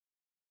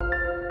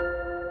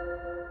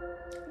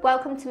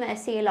Welcome to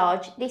Mercia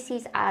Lodge. This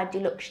is our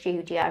Deluxe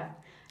Studio.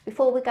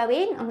 Before we go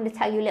in, I'm going to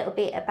tell you a little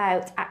bit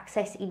about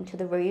access into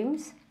the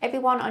rooms.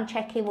 Everyone on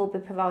check-in will be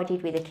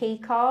provided with a key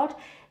card.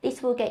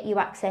 This will get you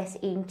access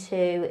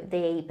into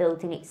the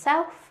building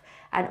itself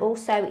and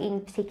also,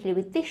 in particular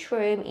with this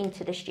room,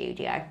 into the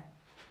studio.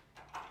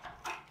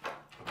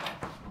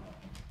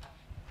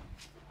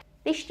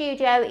 This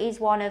studio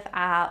is one of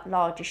our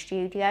larger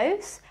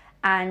studios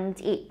and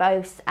it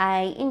boasts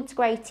an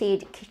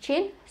integrated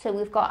kitchen. So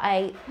we've got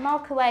a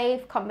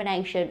microwave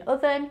combination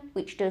oven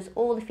which does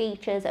all the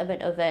features of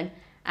an oven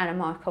and a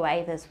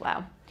microwave as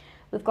well.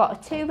 We've got a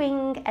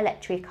 2-ring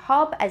electric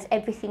hob as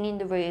everything in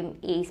the room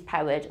is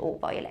powered all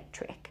by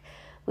electric.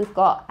 We've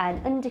got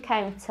an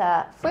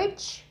under-counter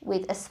fridge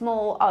with a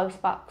small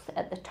icebox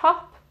at the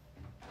top.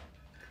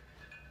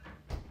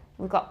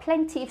 We've got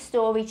plenty of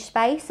storage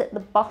space at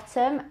the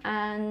bottom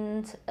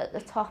and at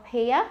the top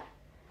here.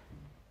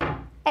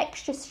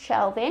 Extra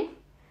shelving,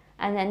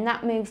 and then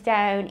that moves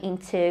down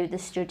into the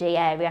study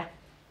area.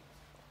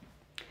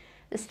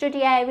 The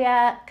study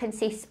area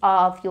consists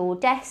of your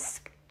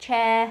desk,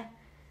 chair,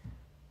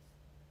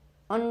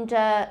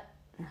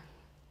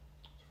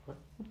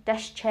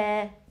 desk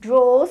chair,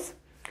 drawers,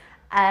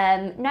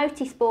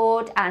 notice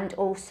board, and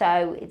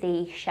also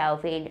the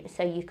shelving,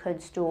 so you can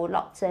store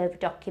lots of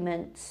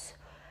documents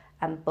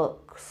and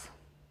books.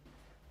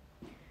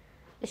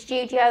 The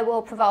studio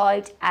will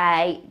provide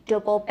a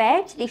double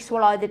bed. This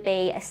will either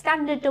be a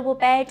standard double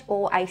bed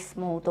or a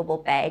small double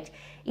bed.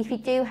 If you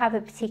do have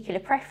a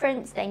particular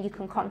preference, then you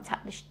can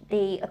contact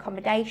the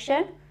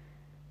accommodation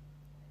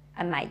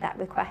and make that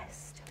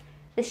request.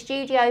 The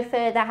studio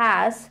further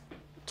has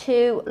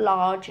 2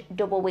 large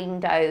double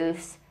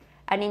windows,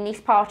 and in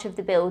this part of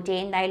the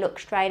building they look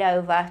straight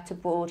over to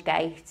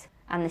Broadgate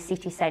and the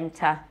city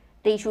centre.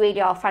 These really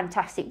are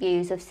fantastic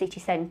views of city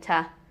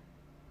centre,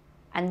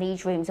 and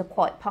these rooms are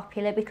quite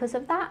popular because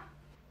of that.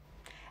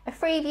 A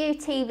Freeview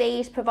TV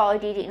is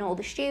provided in all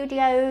the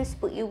studios,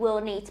 but you will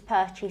need to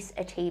purchase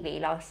a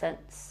TV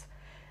licence.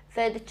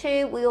 Further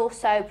to, we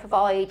also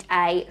provide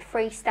a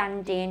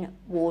freestanding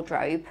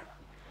wardrobe.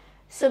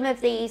 Some of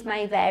these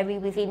may vary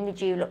within the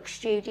Deluxe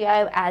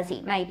Studio, as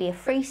it may be a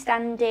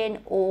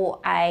freestanding or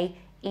a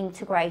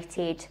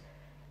integrated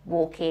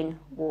walk-in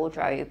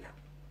wardrobe.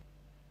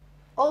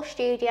 All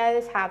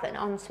studios have an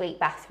ensuite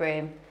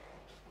bathroom,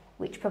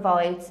 which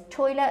provides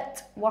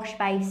toilet, wash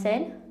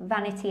basin,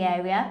 vanity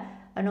area,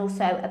 and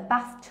also a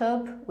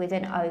bathtub with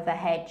an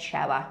overhead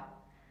shower.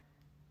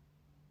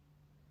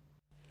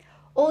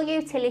 All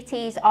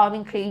utilities are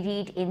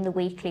included in the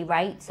weekly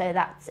rate, so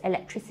that's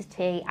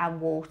electricity and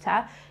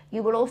water.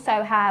 You will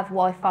also have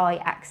Wi-Fi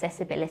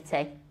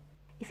accessibility.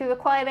 If you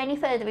require any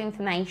further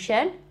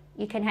information,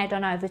 you can head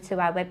on over to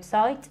our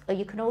website, or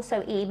you can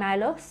also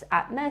email us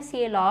at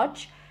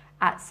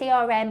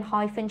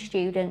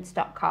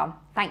mercialodge@crm-students.com.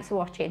 Thanks for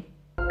watching.